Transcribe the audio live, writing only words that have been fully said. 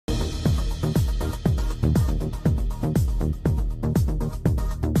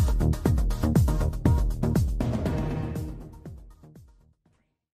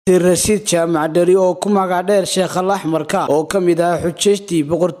rashiid jaamac dhari oo ku magac dheer Sheekh Axmarka oo kamid ah xujjeystii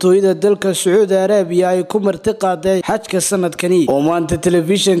boqortooyada dalka Sacuudi Arabiya ay ku marti qaaday xajka sanadkani oo maanta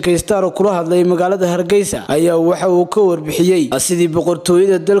telefishinka Star kula hadlay magaalada Hargeysa ayaa waxa uu ka warbixiyay sidii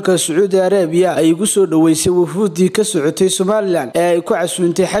boqortooyada dalka Sacuudi Arabiya ay ugu soo dhaweysay wufuudii ka socotay Somaliland ee ay ku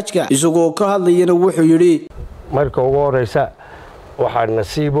casuuntay xajka isagoo ka hadlayna wuxuu yiri marka ugu horeysa waxaan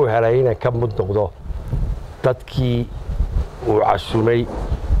nasiib u helay inaan ka mid noqdo dadkii uu casuumay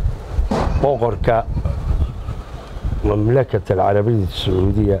boqorka mamlakada العربية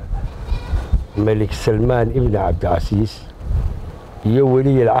السعودية ملك سلمان ابن عبد العزيز iyo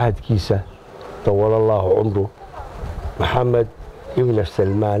wali العهد كيسة طول الله عمره محمد ابن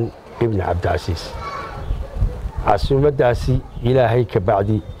سلمان ابن عبد العزيز عسومداسي إلهي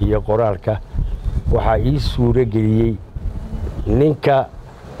كبعدي هي قرارك waxaa ii suura geliyay ninka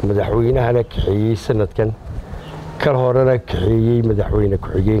madaxweynaha la kaxeeyay sanadkan kal horena kaxeeyay madaxweyne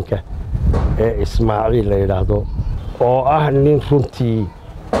ku-xigeenka ee Ismaaciil la yiraahdo oo ah nin runtii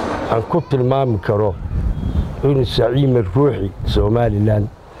aan ku tilmaami karo inuu saciim ruuxi Somaliland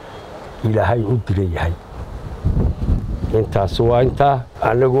ilaahay u diray intaas waa inta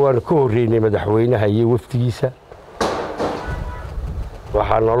anagu waan ku horeynay madaxweynaha iyo waftigiisa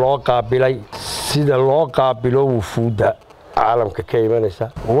waxaana loo qaabilay sida loo qaabilo wufuuda caalamka ka imanaysa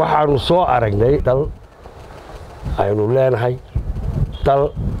waxaanu soo aragnay dal aynu leenahay dal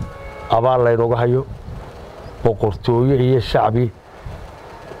abaal laynaga hayo boqortooyo iyo shacbi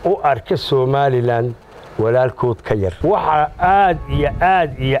u arka Somaliland walaalkood ka yar waxa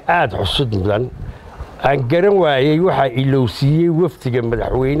aad xusud mudan aan garan waayay waxa ilowsiiyay waftiga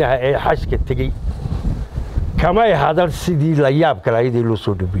madaxweynaha ee xajka tagay kama hadal sidii la yaab kale ay loo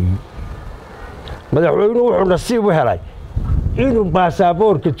soo dhabeeyay madaxweynuhu wuxuu nasiib u helay inuu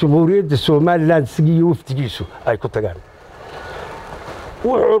baasaboorka Jamhuuriyadda Somaliland sigiyo waftigiisu ay ku tagaan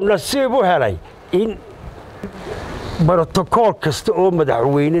wuxuu nasiib u helay in protocol kasta oo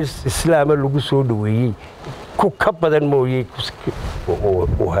madaxweyne islaam lagu soo dhaweeyay ku ka badan mooyay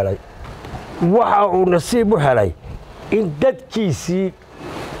uu helay waxa uu nasiib u helay in dadkiisii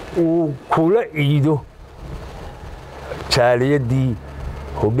uu kula iido jaaliyadii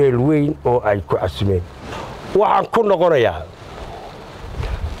hodeel weyn oo ay ku casuumeen waxaan ku noqonayaa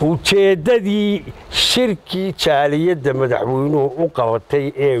ujeedadii shirkii jaaliyadda madaxweynuhu u qabatay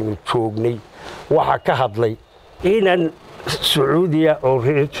eenu joognay waxa ka hadlay inaan Sacuudiya oo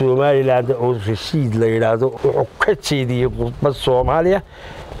reer Somaliland oo rashiid la yiraahdo wuxuu ka jeediyay khudbad Soomaaliya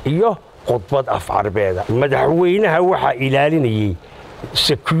iyo khudbad af-Carabeed madaxweynaha waxa ilaalinayay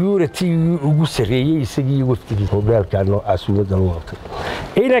security ugu sareeyay isagii waftigiisa hogaanka casuumada loo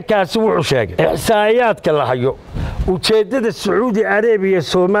qabtay inakaas wuxuu sheegay ihsaayaadka la hayo ujeedada Sacuudi Arabiya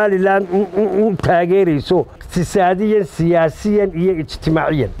Somaliland uu taageerayso iqtisaadiyan siyaasiyan iyo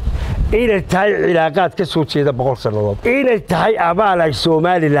ijtimaaciyan inay tahay cilaaqaad ka soo jeeda 100 sanadood inay tahay abaal ay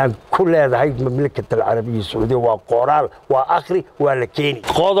Somaliland ku leedahay mamlakada العربية السعودية waa qoraal waa akhri waa la keeni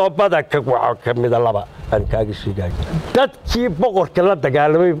qodobada waxa kamid laba aan kaaga sheegay dadkii boqorka la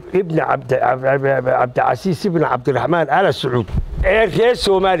dagaalamay ibn Abd Aziz ibn Abd الرحمن Al Saud ee reer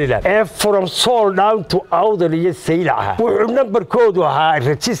Somaliland ee from Soul down to Awdal iyo Saylaha wuxuu nambarkoodu ahaa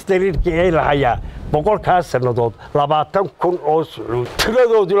registerka ee la hayaa boqolkaas sanadood 20,000 oo Saud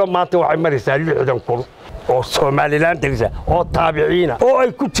tiradoodu maanta waxay maraysaa 60,000 oo Somaliland dalisa oo taabiciina oo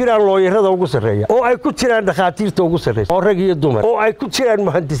ay ku jiraan looyarada ugu sareeya oo ay ku jiraan dhaqaatiirta ugu sareeya oo rag iyo dumar oo ay ku jiraan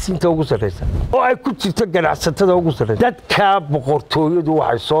muhandisiinta ugu sareeya oo ay ku jirto ganacsatada ugu sareeya dadka boqortooyadu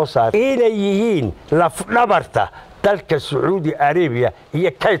waxay soo saareen inay yihiin laf dhabarta dalka Sacuudi Arabiya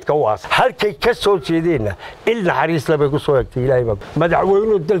iyo kaydka waas halkay ka soo jeedeenna il naxariis laba ku soo yagtay Ilaahay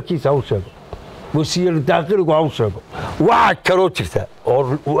madaxweynuhu dalkiisa u sheego wasiir daaqiligu u sheego waxa kale oo jirta oo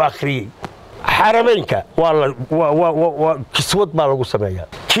uu akhriyay حرمينك والله كسود ما لقوا سمايا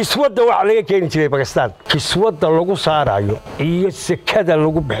كسود ده وعليه كين جري باكستان كسود ده لقوا صارايو إيه سكذا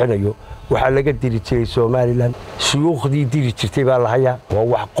لقوا بحنايو وحلاقة ديري جري سوماليلاند شيوخ دي ديري جرتي بالهايا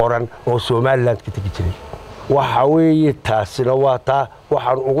وواحد قرن وسوماليلاند كتير جري وحوي تاسنواتا وحن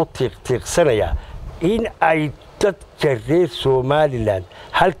أقطع سنة إن أي تذكر Somaliland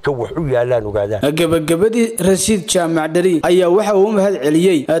halka wuxuu yaalaan ogaadaan gabagabadii rashiid jaamac dhari ayaa waxa uu mahad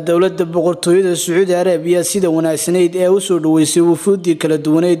celiyay dawladda boqortooyada Sacuudi Arabiya sida wanaagsaneyd ee u soo dhaweysay wufuudii kala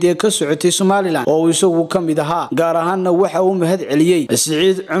duwaneed ee ka socotay Somaliland oo isagu kamid ahaa gaar ahaan waxa uu mahad celiyay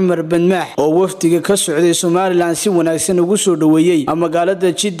Saciid Umar bin Maax oo waftiga ka socday Somaliland si wanaagsan ugu soo dhaweeyay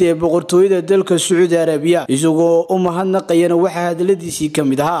magaalada Jidda ee boqortooyada dalka Sacuudi Arabiya isagoo u mahadnaqayna waxa hadaladiisii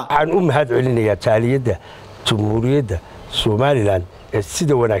kamid ahaa waxaan u mahad celinayaa jaaliyadda Jamhuuriyadda Somaliland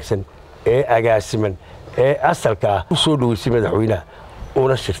sida wanaagsan ee agaasiman ee asalka u soo dhaweysay madaxweynaha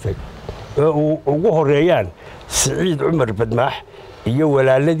una shirtay ugu horeeyaan Saciid Umar Badmaax iyo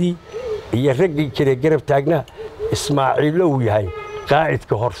walaaladii iyo raggii kale garab taagnaa Ismaaciil uu yahay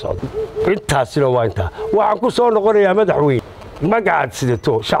qaa'idka hor socda intaasina waa inta waxaan ku soo noqonayaa madaxweyne magacaad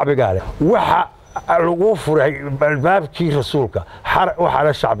sidato shacbiga leh waxa lagu furay albaabkii rasuulka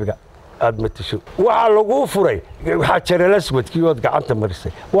waxa shacbiga aad matasho waxa lagu furay xajara laswadkii oo gacanta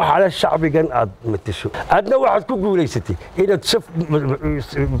marisay waxa shacbigan aad matasho adna waxaad ku guuleysatay inaad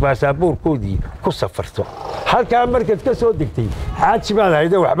baasaboorkoodii ku safarto halka markaad ka soo degtay xaaji baad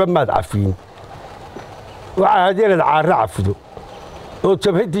hayda waxba maad cafiin waxa hadeenad caare cafido oo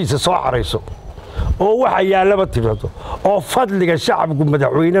jabhadiisa soo xarayso oo waxa yaalaba timaado oo fadliga shacabku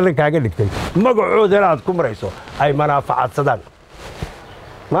madaxweynaha kaaga dhigtay magacoodana aad ku marayso ay manaafacaadsadaan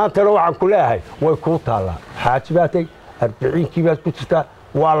maanta waxaan ku leeyahay way ku taalaa xaaji baatay 40 baad ku jirtaa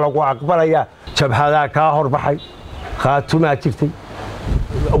waa lagu aqbalayaa jabhada ka horbaxay khaatuma jirtay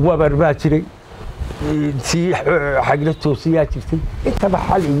wabar baa jiray si xagla toosiyaa jirtay inta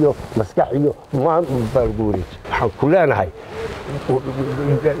baxal iyo maskax iyo maan balguuri waxaan ku leenahay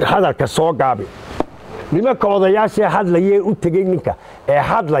hadalka soo gaabi nimanka odayaasha hadlayay u tagay ninka ee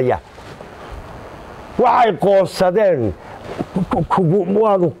hadlaya waxay qoonsadeen kugu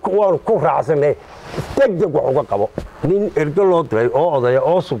waan ku raacsanay degdeg wax uga qabo nin erga loo diray oo odaya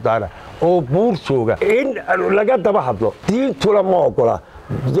oo suldaana oo buur jooga in laga daba hadlo diintuna ma ogola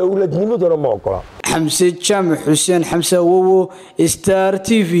dawladnimaduna ma ogola xamse jaamac xuseen xamse wowo Star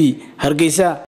TV Hargeysa